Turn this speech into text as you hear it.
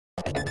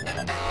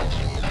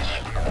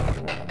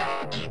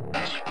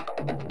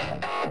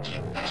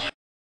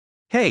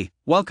Hey,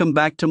 welcome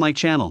back to my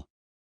channel.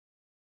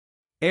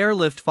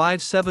 Airlift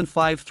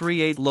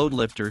 57538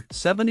 LoadLifter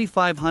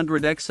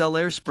 7500 XL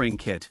Air Spring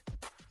Kit.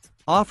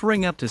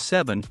 Offering up to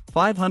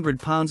 500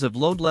 pounds of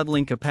load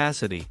leveling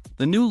capacity,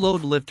 the new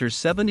LoadLifter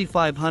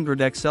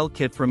 7500 XL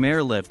kit from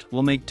Airlift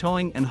will make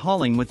towing and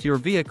hauling with your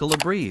vehicle a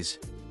breeze.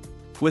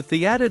 With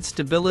the added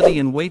stability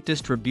and weight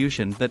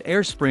distribution that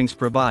air springs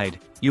provide,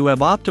 you have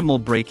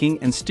optimal braking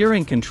and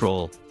steering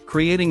control,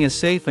 creating a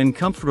safe and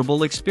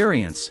comfortable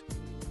experience.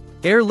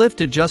 Airlift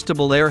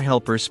adjustable air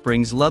helper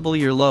springs level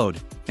your load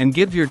and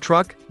give your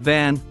truck,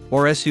 van,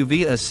 or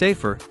SUV a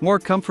safer, more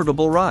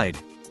comfortable ride.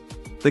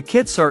 The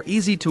kits are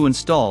easy to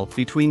install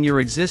between your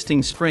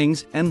existing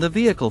springs and the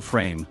vehicle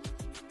frame.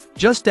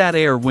 Just add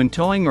air when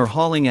towing or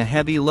hauling a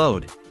heavy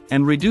load,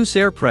 and reduce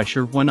air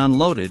pressure when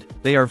unloaded.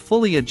 They are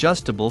fully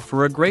adjustable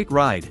for a great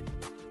ride.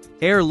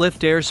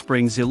 Airlift air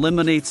springs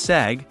eliminate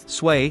sag,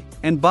 sway,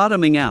 and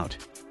bottoming out.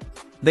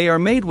 They are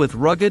made with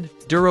rugged,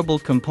 durable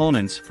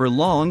components for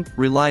long,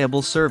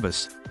 reliable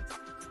service.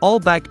 All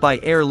backed by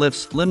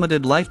Airlift's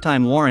limited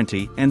lifetime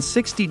warranty and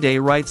 60-day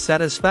ride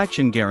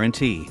satisfaction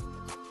guarantee.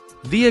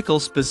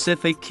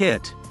 Vehicle-specific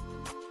kit.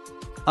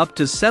 Up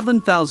to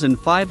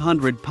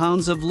 7,500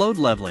 pounds of load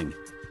leveling.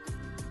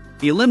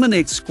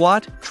 Eliminates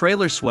squat,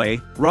 trailer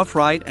sway, rough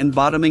ride and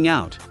bottoming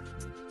out.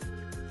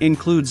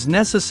 Includes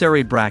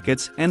necessary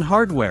brackets and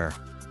hardware.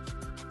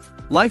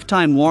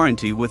 Lifetime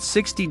warranty with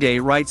 60-day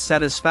ride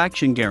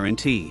satisfaction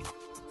guarantee.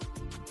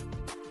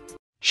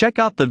 Check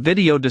out the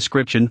video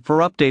description for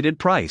updated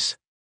price.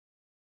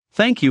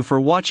 Thank you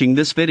for watching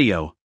this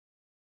video.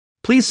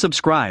 Please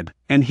subscribe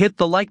and hit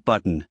the like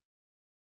button.